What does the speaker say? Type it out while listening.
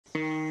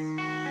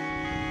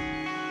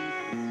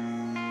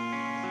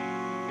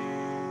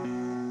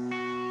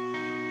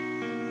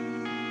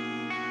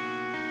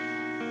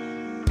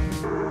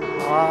Hi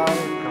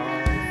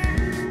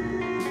guys,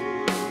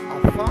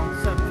 I found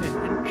something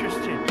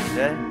interesting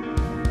today.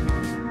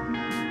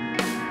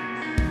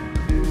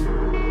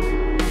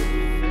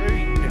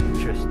 Very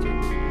interesting.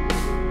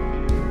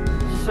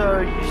 So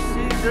you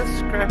see this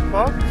scrap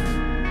box?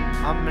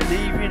 I'm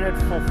leaving it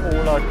for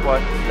Fallout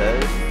 1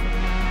 players.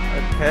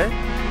 Okay?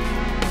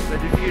 But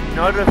if you're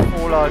not a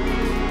Fallout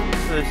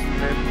first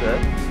member,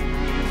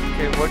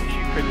 okay, what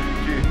you're gonna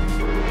do, you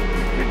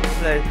can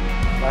play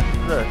like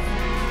this.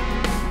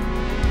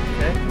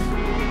 Okay?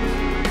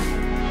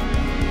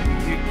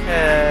 You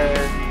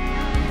can,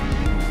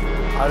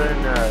 I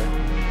don't know,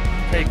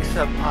 take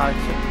some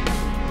items.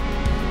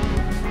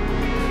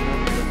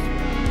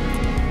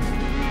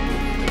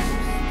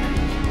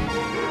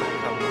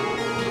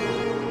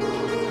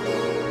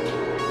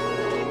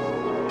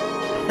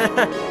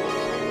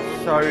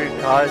 Sorry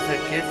guys, I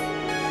guess.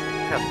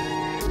 Come.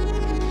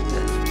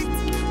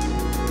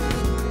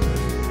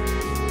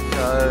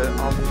 So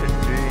after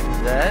doing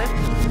that,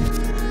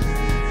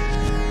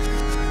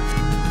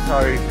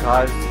 sorry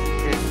guys,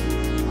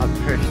 I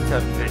pressed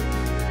something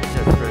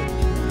different.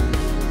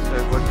 So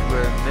what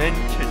we're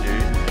meant to do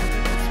is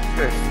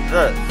press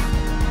this.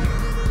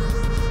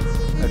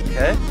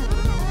 Okay?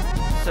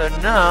 So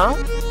now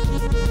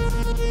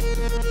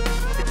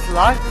it's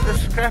like the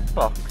scrap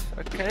box,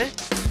 okay?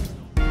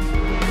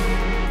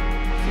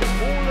 See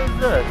all of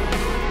this.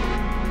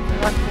 So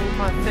like all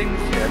my things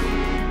here.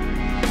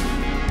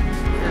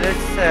 So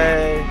let's say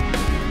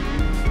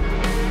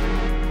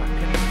I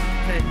can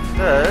take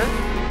this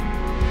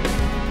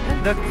and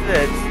look at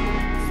this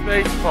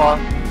spacebar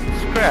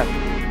scrap.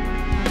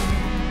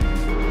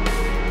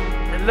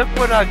 And look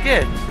what I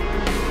get.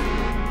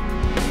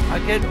 I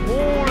get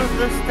all of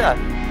this stuff.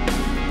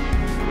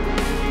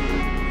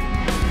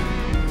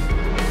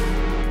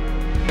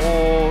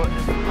 Or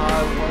if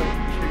I want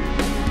to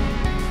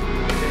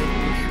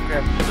maybe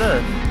scrap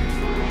this.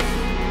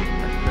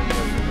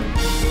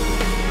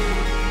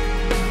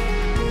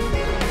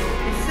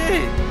 You see?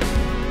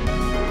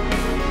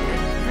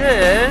 And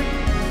then,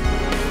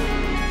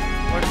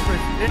 what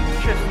was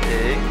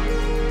interesting,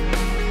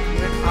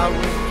 when I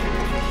went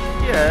into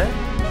here,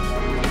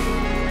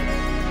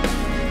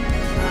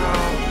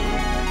 now,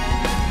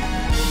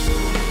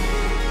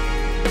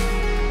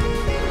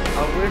 I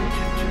went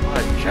into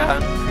my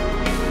junk,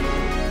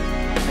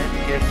 and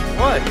guess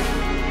what?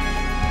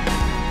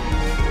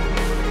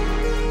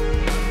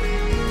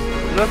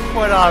 Look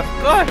what I've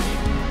got!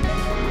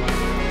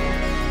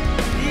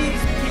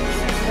 These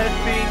pieces have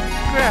been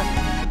scrapped.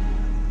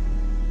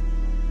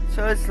 So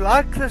it's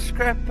like the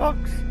scrap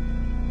box.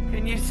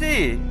 Can you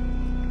see?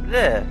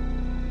 There.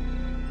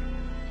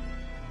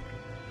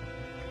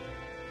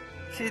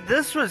 See,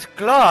 this was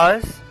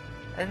glass,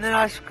 and then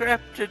I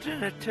scrapped it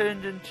and it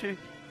turned into...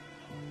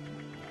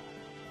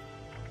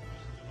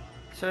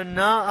 So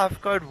now I've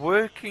got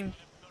working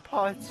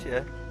parts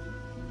here.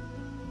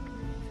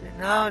 So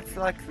now it's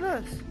like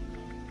this.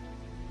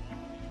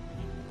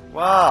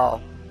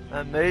 Wow,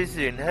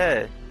 amazing,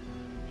 hey?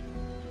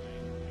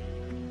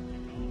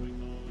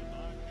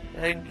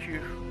 Thank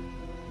you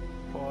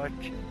for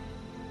watching.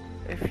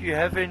 If you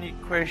have any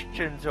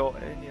questions or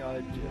any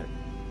idea,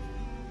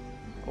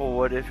 or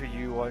whatever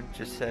you want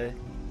to say,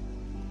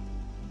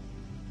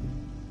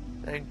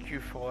 thank you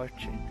for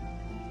watching.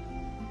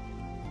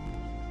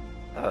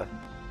 Oh.